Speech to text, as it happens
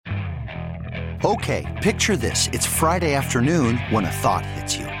Okay, picture this. It's Friday afternoon when a thought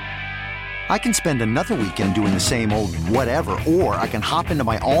hits you. I can spend another weekend doing the same old whatever, or I can hop into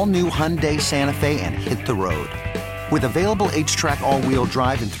my all-new Hyundai Santa Fe and hit the road. With available H-Track all-wheel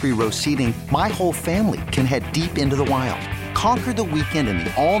drive and 3-row seating, my whole family can head deep into the wild. Conquer the weekend in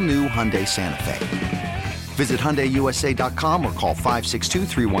the all-new Hyundai Santa Fe. Visit HyundaiUSA.com or call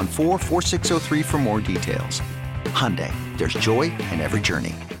 562-314-4603 for more details. Hyundai, there's joy in every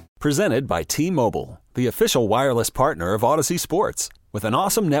journey. Presented by T-Mobile, the official wireless partner of Odyssey Sports. With an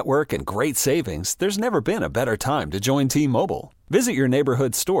awesome network and great savings, there's never been a better time to join T-Mobile. Visit your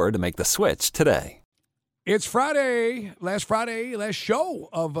neighborhood store to make the switch today. It's Friday, last show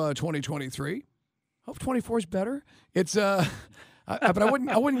of 2023. Hope 24 is better. It's but I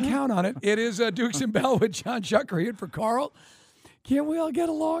wouldn't count on it. It is Dukes and Bell with Jon Shucker here for Carl. Can we all get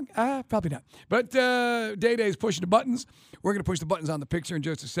along? Probably not. But Day is pushing the buttons. We're going to push the buttons on the picture in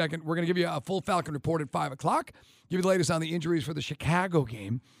just a second. We're going to give you a full Falcon report at 5 o'clock. Give you the latest on the injuries for the Chicago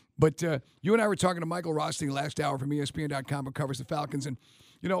game. But you and I were talking to Michael Rothstein last hour from ESPN.com who covers the Falcons. And,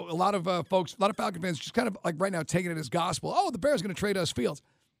 you know, a lot of Falcon fans just kind of like right now taking it as gospel. Oh, the Bears are going to trade us Fields.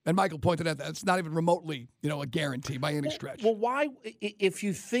 And Michael pointed out that it's not even remotely, a guarantee by any stretch. Well, why, if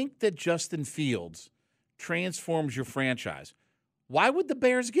you think that Justin Fields transforms your franchise, why would the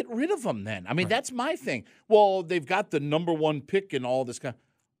Bears get rid of him then? I mean, That's my thing. Well, they've got the number one pick and all this kind.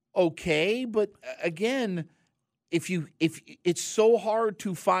 Okay, but again, if it's so hard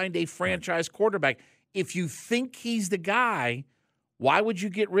to find a franchise quarterback, if you think he's the guy, why would you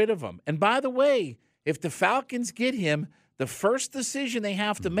get rid of him? And by the way, if the Falcons get him, the first decision they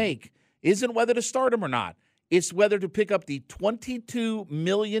have to make isn't whether to start him or not. It's whether to pick up the $22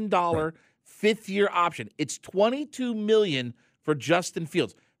 million fifth-year option. It's $22 million for Justin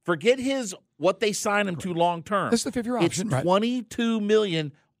Fields. Forget what they sign him to long term. This is the fifth-year option. It's $22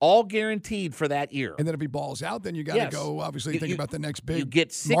 million, all guaranteed for that year. And then if he balls out, then you got to go. Obviously, think about the next big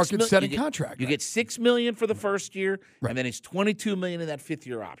market-setting contract. You get $6 million for the first year, and then it's $22 million in that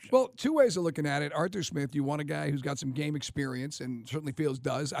fifth-year option. Well, two ways of looking at it. Arthur Smith, you want a guy who's got some game experience, and certainly Fields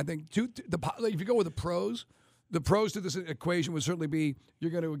does. I think if you go with the pros to this equation would certainly be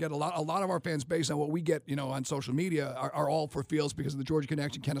you're going to get a lot of our fans based on what we get, on social media are all for Fields because of the Georgia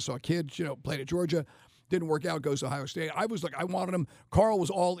connection. Kennesaw kid, played at Georgia, didn't work out, goes to Ohio State. I was like, I wanted him. Carl was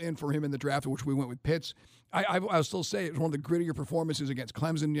all in for him in the draft, which we went with Pitts. I'll still say it was one of the grittier performances against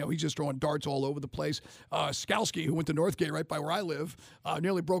Clemson. He's just throwing darts all over the place. Skalski, who went to Northgate right by where I live,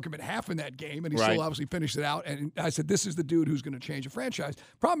 nearly broke him in half in that game, and he still obviously finished it out. And I said, this is the dude who's going to change a franchise.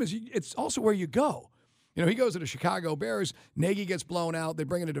 Problem is, it's also where you go. He goes to the Chicago Bears. Nagy gets blown out. They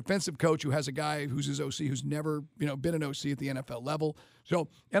bring in a defensive coach who has a guy who's his OC who's never, been an OC at the NFL level. So,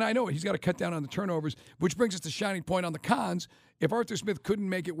 and I know he's got to cut down on the turnovers, which brings us to shining point on the cons. If Arthur Smith couldn't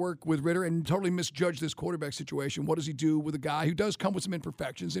make it work with Ritter and totally misjudged this quarterback situation, what does he do with a guy who does come with some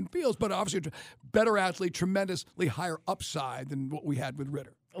imperfections and Fields, but obviously a better athlete, tremendously higher upside than what we had with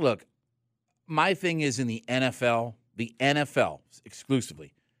Ritter? Look, my thing is in the NFL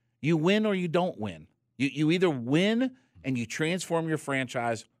exclusively, you win or you don't win. You either win and you transform your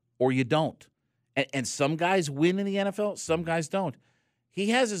franchise or you don't. And some guys win in the NFL, some guys don't.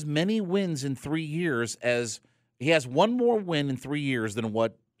 He has as many wins in 3 years as he has one more win in 3 years than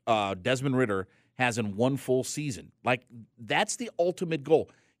what Desmond Ritter has in one full season. Like, that's the ultimate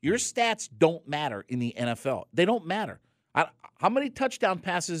goal. Your stats don't matter in the NFL. They don't matter. How many touchdown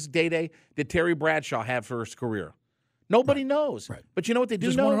passes, Day, did Terry Bradshaw have for his career? Nobody knows. Right. But you know what they do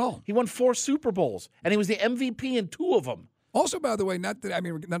Just know? won it all. He won 4 Super Bowls, and he was the MVP in 2 of them. Also, by the way, not to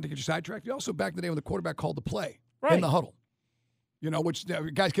get you sidetracked, also back in the day when the quarterback called the play in the huddle. Which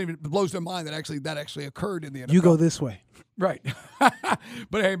guys can't even blows their mind that actually occurred in the NFL. You go this way. Right.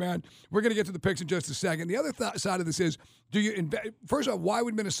 But, hey, man, we're going to get to the picks in just a second. The other side of this is, first of all, why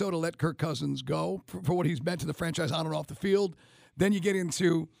would Minnesota let Kirk Cousins go for what he's meant to the franchise on and off the field? Then you get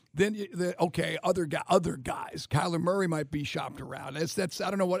into other guys. Kyler Murray might be shopped around. That's I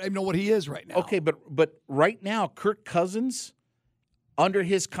don't know what he is right now. Okay, but right now Kirk Cousins under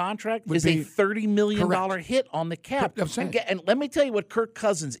his contract is a $30 million hit on the cap. And let me tell you what Kirk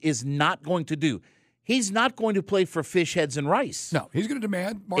Cousins is not going to do. He's not going to play for fish heads and rice. No, he's going to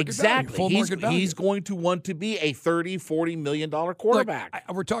demand market value, full market value. He's going to want to be a $30, $40 million quarterback.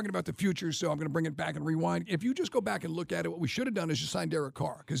 Look, we're talking about the future, so I'm going to bring it back and rewind. If you just go back and look at it, what we should have done is just sign Derek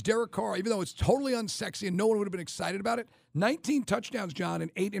Carr. Because Derek Carr, even though it's totally unsexy and no one would have been excited about it, 19 touchdowns, John, and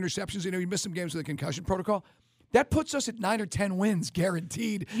 8 interceptions. He missed some games with the concussion protocol. That puts us at 9 or 10 wins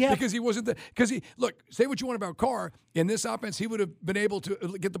guaranteed. Yeah. Because he wasn't say what you want about Carr. In this offense, he would have been able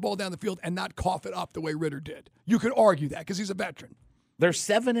to get the ball down the field and not cough it up the way Ritter did. You could argue that because he's a veteran. They're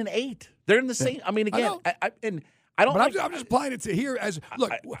 7-8. They're in the same. I mean, again, I don't. But I'm just applying it to here as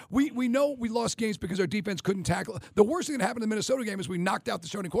look. We know we lost games because our defense couldn't tackle. The worst thing that happened in the Minnesota game is we knocked out the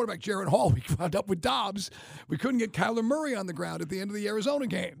starting quarterback, Jaron Hall. We wound up with Dobbs. We couldn't get Kyler Murray on the ground at the end of the Arizona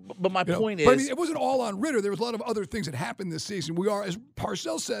game. But my point is, but I mean, it wasn't all on Ritter. There was a lot of other things that happened this season. We are, as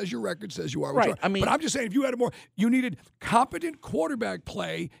Parcells says, your record says you are. Right. I mean, but I'm just saying, if you had you needed competent quarterback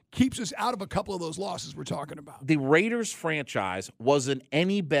play. Keeps us out of a couple of those losses we're talking about. The Raiders franchise wasn't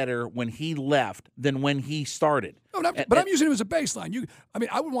any better when he left than when he started. No, but I'm using him as a baseline.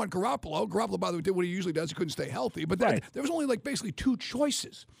 I would want Garoppolo. Garoppolo, by the way, did what he usually does. He couldn't stay healthy. But there was only basically two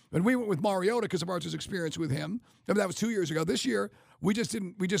choices. And we went with Mariota because of Archer's experience with him. I mean, that was 2 years ago. This year, we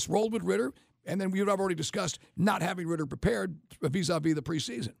just rolled with Ritter. And then we've already discussed not having Ritter prepared vis-a-vis the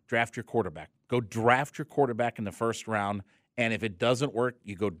preseason. Draft your quarterback. Go draft your quarterback in the first round. And if it doesn't work,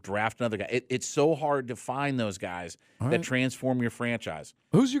 you go draft another guy. It's so hard to find those guys that transform your franchise.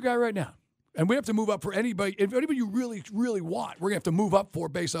 Who's your guy right now? And we have to move up for anybody. If anybody you really, really want, we're going to have to move up for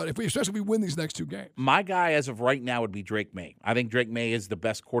based on especially if we win these next two games. My guy as of right now would be Drake May. I think Drake May is the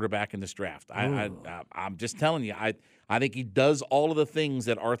best quarterback in this draft. I'm just telling you. I think he does all of the things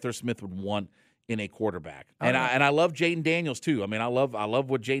that Arthur Smith would want in a quarterback. And I love Jaden Daniels too. I mean, I love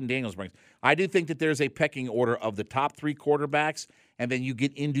what Jaden Daniels brings. I do think that there's a pecking order of the top three quarterbacks, and then you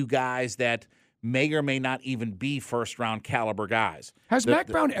get into guys that may or may not even be first-round caliber guys. Has Mac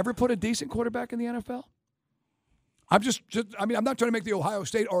Brown ever put a decent quarterback in the NFL? I'm I'm not trying to make the Ohio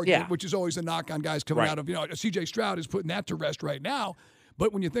State argument, which is always a knock on guys coming out of, C.J. Stroud is putting that to rest right now.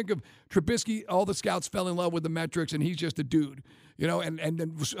 But when you think of Trubisky, all the scouts fell in love with the metrics, and he's just a dude, and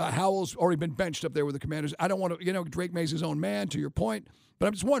then Howell's already been benched up there with the Commanders. I don't want to, Drake May's his own man, to your point. But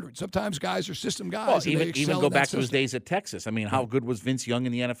I'm just wondering, sometimes guys are system guys. Well, even go back to his days at Texas. I mean, how good was Vince Young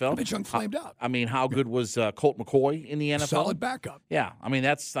in the NFL? Vince Young flamed out. I mean, how good was Colt McCoy in the NFL? Solid backup. Yeah, I mean,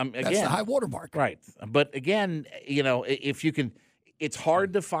 that's the high watermark. Right. But again, if you can, it's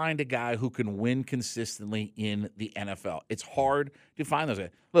hard to find a guy who can win consistently in the NFL. It's hard to find those guys.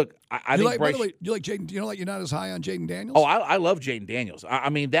 Look, I think Bryce. By the way, you like Jaden? You're not as high on Jaden Daniels? Oh, I love Jaden Daniels.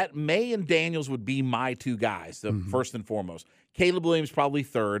 I mean, that May and Daniels would be my two guys, the first and foremost. Caleb Williams probably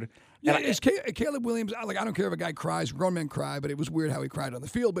third. Yeah, Caleb Williams, I don't care if a guy cries, grown men cry, but it was weird how he cried on the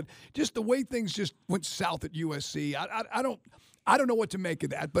field. But just the way things just went south at USC, I don't know what to make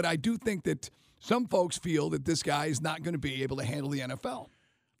of that. But I do think that some folks feel that this guy is not going to be able to handle the NFL.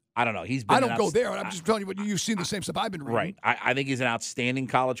 I don't know. I don't go there. I'm just telling you what you've seen the same stuff I've been reading. Right. I think he's an outstanding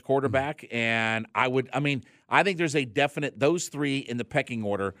college quarterback, and I think there's a definite. Those three in the pecking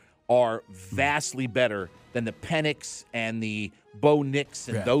order are vastly better than the Penix and the Bo Nix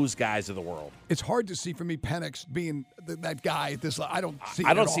and those guys of the world. It's hard to see for me Penix being that guy at this level. I don't see.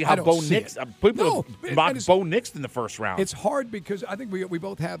 I don't see how Bo Nix. People mocked Bo Nix in the first round. It's hard because I think we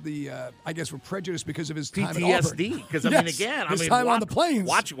both have the. I guess we're prejudiced because of his time PTSD. at Auburn. Because his time on the plains.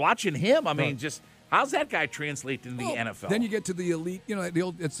 Watching him. I mean, just. How's that guy translate into the NFL? Then you get to the elite.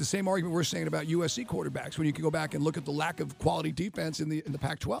 It's the same argument we're saying about USC quarterbacks when you can go back and look at the lack of quality defense in the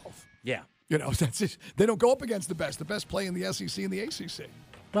Pac-12. Yeah. That's it. They don't go up against the best. The best play in the SEC and the ACC.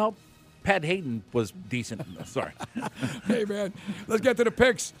 Well, Pat Hayden was decent. Sorry. Hey, man. Let's get to the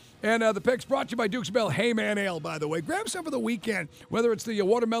picks. And the picks brought to you by Duke's Bell Hey Man Ale, by the way. Grab some for the weekend, whether it's the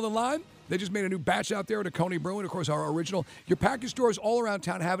watermelon lime. They just made a new batch out there at Coney Brewing, of course, our original. Your package stores all around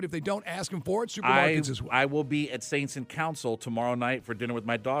town have it. If they don't, ask them for it. Supermarkets as well. I will be at Saints and Council tomorrow night for dinner with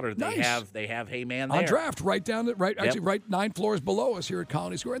my daughter. Nice. They have Hey Man there. On draft, right 9 floors below us here at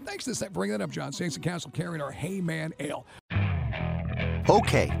Colony Square. And thanks for bringing that up, John. Saints and Council carrying our Hey Man Ale.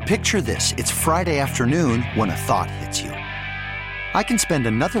 Okay, picture this. It's Friday afternoon when a thought hits you. I can spend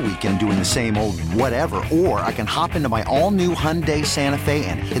another weekend doing the same old whatever, or I can hop into my all-new Hyundai Santa Fe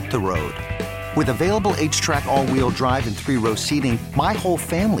and hit the road. With available H-Track all-wheel drive and 3-row seating, my whole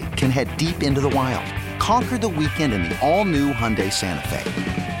family can head deep into the wild. Conquer the weekend in the all-new Hyundai Santa Fe.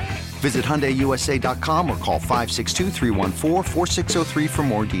 Visit HyundaiUSA.com or call 562-314-4603 for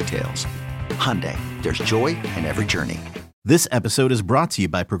more details. Hyundai, there's joy in every journey. This episode is brought to you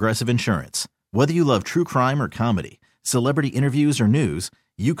by Progressive Insurance. Whether you love true crime or comedy, celebrity interviews or news,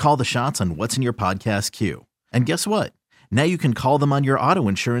 you call the shots on what's in your podcast queue. And guess what? Now you can call them on your auto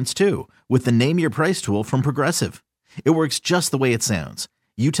insurance too with the Name Your Price tool from Progressive. It works just the way it sounds.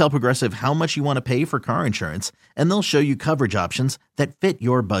 You tell Progressive how much you want to pay for car insurance, and they'll show you coverage options that fit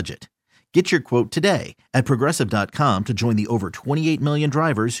your budget. Get your quote today at Progressive.com to join the over 28 million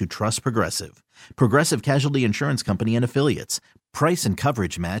drivers who trust Progressive. Progressive Casualty Insurance Company and Affiliates. Price and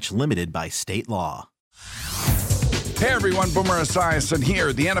coverage match limited by state law. Hey everyone, Boomer Esiason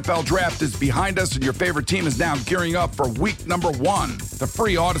here. The NFL draft is behind us and your favorite team is now gearing up for week number 1. The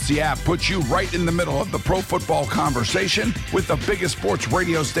free Odyssey app puts you right in the middle of the pro football conversation with the biggest sports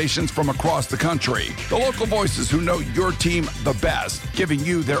radio stations from across the country. The local voices who know your team the best, giving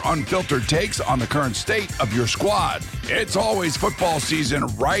you their unfiltered takes on the current state of your squad. It's always football season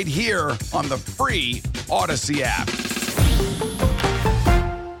right here on the free Odyssey app.